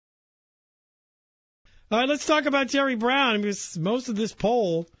All right, let's talk about Jerry Brown, because most of this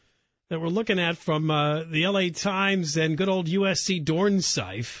poll that we're looking at from the L.A. Times and good old USC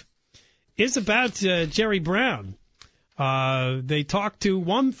Dornsife is about Jerry Brown. They talked to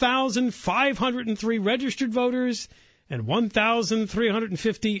 1,503 registered voters and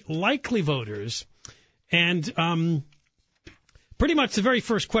 1,350 likely voters. And pretty much the very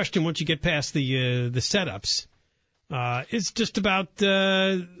first question, once you get past the setups, is just about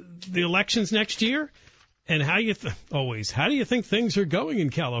the elections next year. And how do you think things are going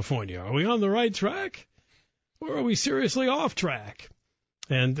in California? Are we on the right track, or are we seriously off track?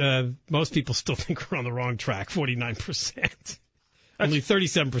 And most people still think we're on the wrong track, 49%. Only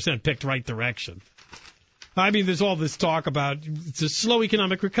 37% picked right direction. I mean, there's all this talk about it's a slow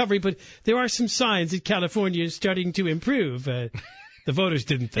economic recovery, but there are some signs that California is starting to improve. The voters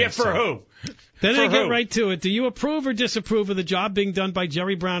didn't think so. Yeah, for who? Then they get right to it. Do you approve or disapprove of the job being done by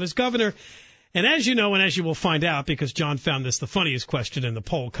Jerry Brown as governor? And as you know, and as you will find out, because John found this the funniest question in the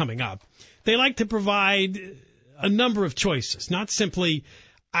poll coming up, they like to provide a number of choices, not simply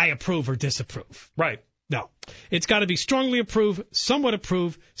I approve or disapprove. Right. No. It's got to be strongly approve, somewhat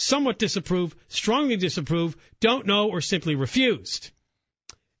disapprove, strongly disapprove, don't know, or simply refused.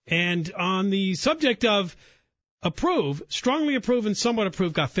 And on the subject of approve, strongly approve and somewhat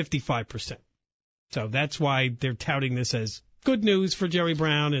approve got 55%. So that's why they're touting this as good news for Jerry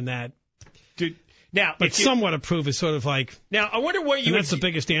Brown, and that. Dude, now, but somewhat approve is sort of like. Now, I wonder what you. And that's the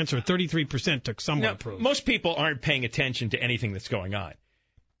biggest answer. 33% took somewhat approve. Most people aren't paying attention to anything that's going on.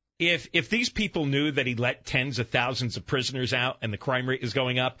 If these people knew that he let tens of thousands of prisoners out and the crime rate is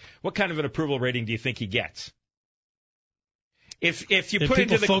going up, what kind of an approval rating do you think he gets? If you put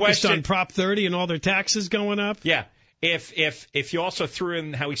into the question on Prop 30 and all their taxes going up, yeah. If you also threw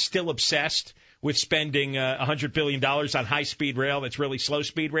in how he's still obsessed with spending $100 billion on high-speed rail that's really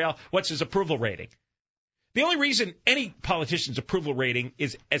slow-speed rail, what's his approval rating? The only reason any politician's approval rating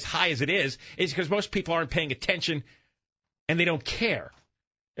is as high as it is because most people aren't paying attention and they don't care.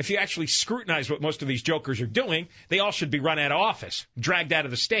 If you actually scrutinize what most of these jokers are doing, they all should be run out of office, dragged out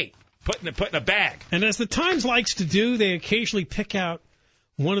of the state, put in a bag. And as the Times likes to do, they occasionally pick out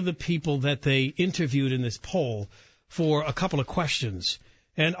one of the people that they interviewed in this poll for a couple of questions.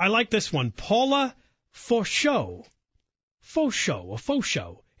 And I like this one. Paula Fauchot,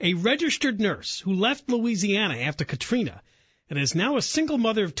 a registered nurse who left Louisiana after Katrina and is now a single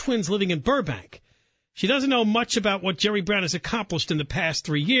mother of twins living in Burbank. She doesn't know much about what Jerry Brown has accomplished in the past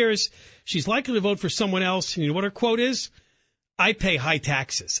 3 years. She's likely to vote for someone else. And you know what her quote is? I pay high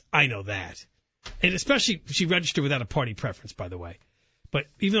taxes. I know that. And especially, she registered without a party preference, by the way. But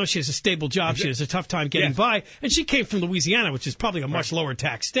even though she has a stable job, she has a tough time getting by. And she came from Louisiana, which is probably a much lower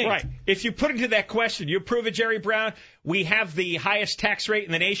tax state. Right. If you put into that question, you approve of Jerry Brown, we have the highest tax rate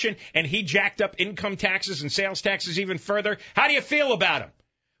in the nation, and he jacked up income taxes and sales taxes even further. How do you feel about him?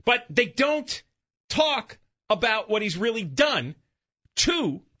 But they don't talk about what he's really done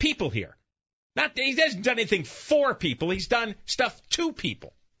to people here. He hasn't done anything for people. He's done stuff to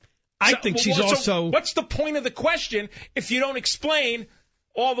people. I think she's also. What's the point of the question if you don't explain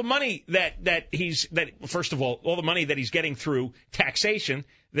all the money first of all the money that he's getting through taxation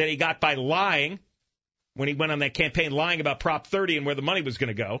that he got by lying when he went on that campaign, lying about Prop 30 and where the money was going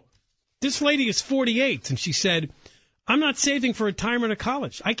to go. This lady is 48, and she said, I'm not saving for retirement or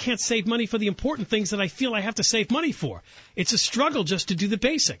college. I can't save money for the important things that I feel I have to save money for. It's a struggle just to do the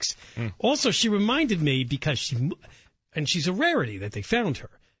basics. Also, she reminded me, because she's a rarity that they found her.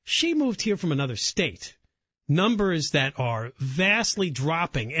 She moved here from another state. Numbers that are vastly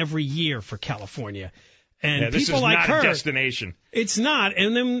dropping every year for California. And this people is like not her, a destination. It's not.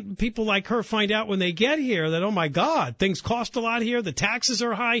 And then people like her find out when they get here that, oh, my God, things cost a lot here. The taxes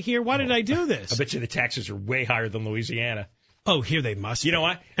are high here. Why did I do this? I bet you the taxes are way higher than Louisiana. Oh, here they must. You know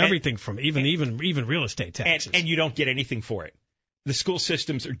what? Everything from even real estate taxes. And you don't get anything for it. The school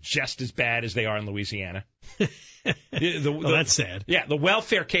systems are just as bad as they are in Louisiana. That's sad. Yeah, the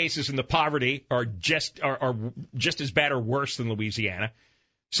welfare cases and the poverty are just as bad or worse than Louisiana.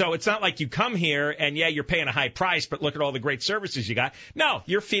 So it's not like you come here and, yeah, you're paying a high price, but look at all the great services you got. No,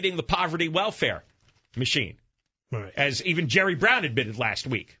 you're feeding the poverty welfare machine. Right. As even Jerry Brown admitted last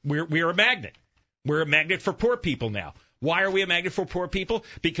week. We're a magnet. We're a magnet for poor people now. Why are we a magnet for poor people?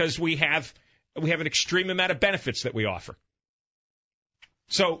 Because we have an extreme amount of benefits that we offer.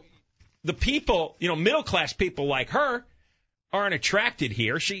 So the people, middle-class people like her aren't attracted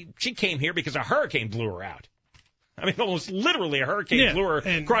here. She came here because a hurricane blew her out. I mean, almost literally a hurricane blew her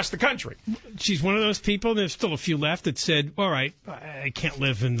across the country. She's one of those people, and there's still a few left, that said, all right, I can't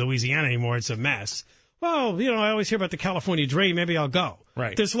live in Louisiana anymore. It's a mess. well, I always hear about the California dream. Maybe I'll go.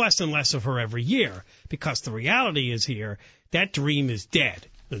 Right. There's less and less of her every year because the reality is here, that dream is dead.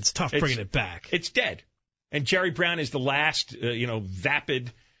 It's tough bringing it back. It's dead. And Jerry Brown is the last,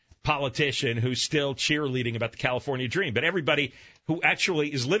 vapid politician who's still cheerleading about the California dream. But everybody who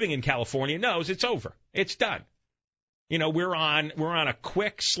actually is living in California knows it's over. It's done. We're on a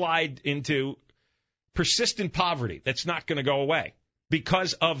quick slide into persistent poverty that's not going to go away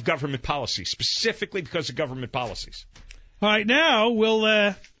because of government policy, specifically because of government policies. All right, now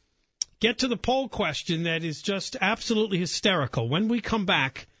we'll get to the poll question that is just absolutely hysterical. When we come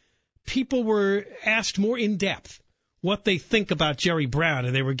back, people were asked more in depth what they think about Jerry Brown,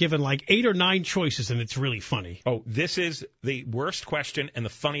 and they were given like 8 or 9 choices, and it's really funny. Oh, this is the worst question and the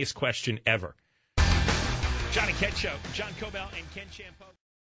funniest question ever. John and Ken Show. John Cobell and Ken Champo.